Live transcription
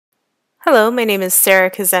Hello, my name is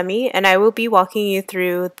Sarah Kazemi, and I will be walking you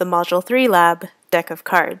through the Module 3 lab, Deck of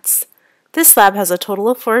Cards. This lab has a total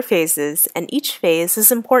of 4 phases, and each phase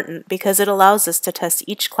is important because it allows us to test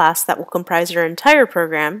each class that will comprise your entire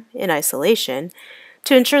program, in isolation,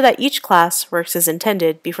 to ensure that each class works as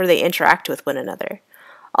intended before they interact with one another.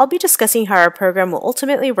 I'll be discussing how our program will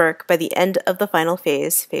ultimately work by the end of the final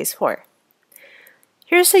phase, Phase 4.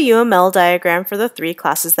 Here's a UML diagram for the 3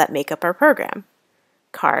 classes that make up our program: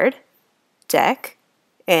 Card, Deck,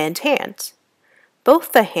 and Hand.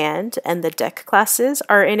 Both the Hand and the Deck classes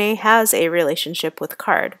are in a has-a relationship with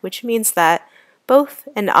Card, which means that both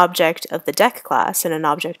an object of the Deck class and an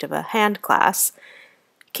object of a Hand class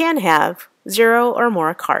can have 0 or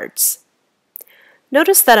more cards.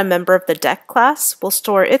 Notice that a member of the Deck class will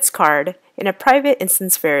store its card in a private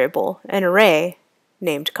instance variable, an array,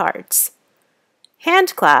 named cards.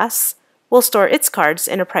 Hand class will store its cards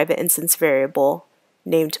in a private instance variable,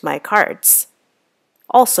 named myCards,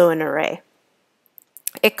 also an array.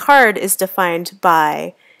 A card is defined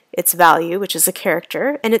by its value, which is a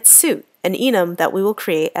character, and its suit, an enum that we will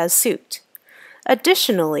create as suit.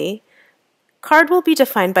 Additionally, card will be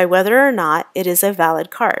defined by whether or not it is a valid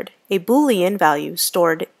card, a Boolean value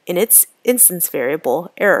stored in its instance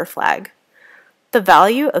variable, error flag. The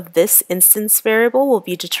value of this instance variable will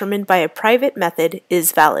be determined by a private method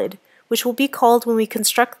isValid, which will be called when we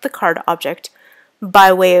construct the card object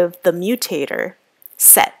by way of the mutator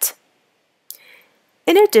set.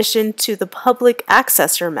 In addition to the public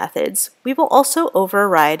accessor methods, we will also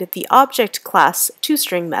override the object class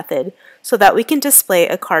toString method so that we can display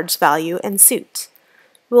a card's value and suit.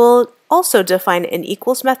 We'll also define an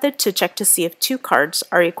equals method to check to see if 2 cards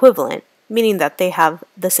are equivalent, meaning that they have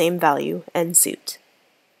the same value and suit.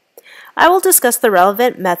 I will discuss the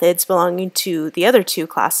relevant methods belonging to the other 2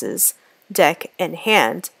 classes, Deck and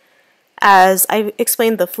Hand, as I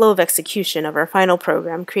explained the flow of execution of our final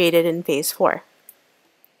program created in Phase 4.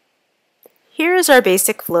 Here is our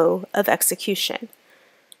basic flow of execution.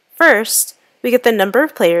 First, we get the number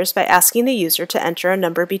of players by asking the user to enter a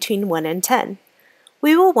number between 1 and 10.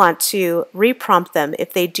 We will want to reprompt them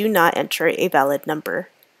if they do not enter a valid number.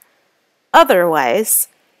 Otherwise,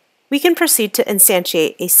 we can proceed to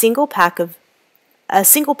instantiate a single pack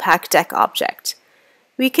deck object.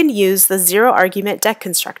 We can use the zero-argument deck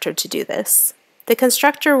constructor to do this. The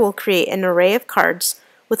constructor will create an array of cards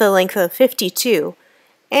with a length of 52,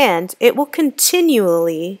 and it will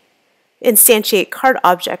continually instantiate card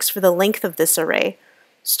objects for the length of this array,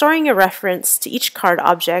 storing a reference to each card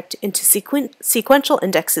object into sequential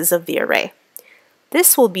indexes of the array.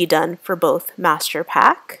 This will be done for both master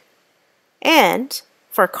pack and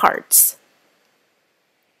for cards.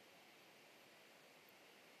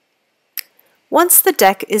 Once the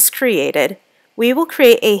deck is created, we will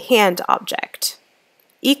create a hand object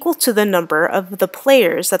equal to the number of the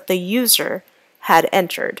players that the user had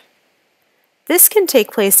entered. This can take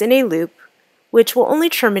place in a loop, which will only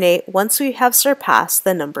terminate once we have surpassed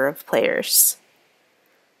the number of players.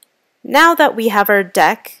 Now that we have our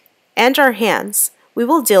deck and our hands, we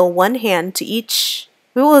will deal one card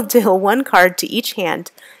to each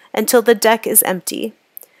hand until the deck is empty.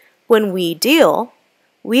 When we deal,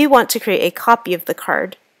 we want to create a copy of the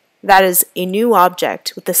card, that is, a new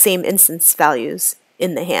object with the same instance values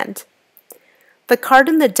in the hand. The card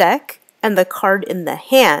in the deck and the card in the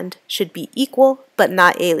hand should be equal but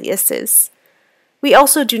not aliases. We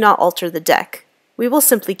also do not alter the deck. We will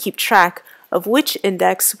simply keep track of which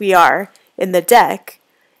index we are in the deck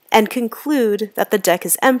and conclude that the deck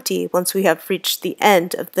is empty once we have reached the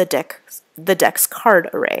end of the deck's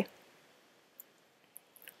card array.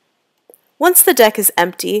 Once the deck is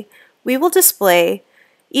empty, we will display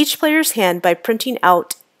each player's hand by printing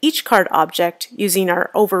out each card object using our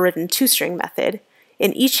overridden toString method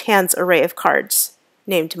in each hand's array of cards,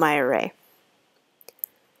 named myArray.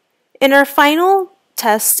 In our final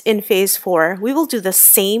test in Phase 4, we will do the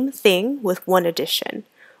same thing with one addition.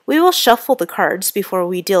 We will shuffle the cards before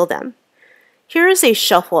we deal them. Here is a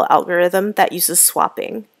shuffle algorithm that uses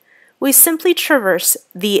swapping. We simply traverse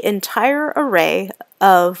the entire array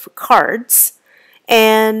of cards,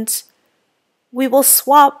 and we will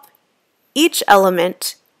swap each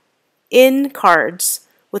element in cards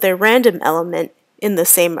with a random element in the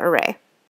same array.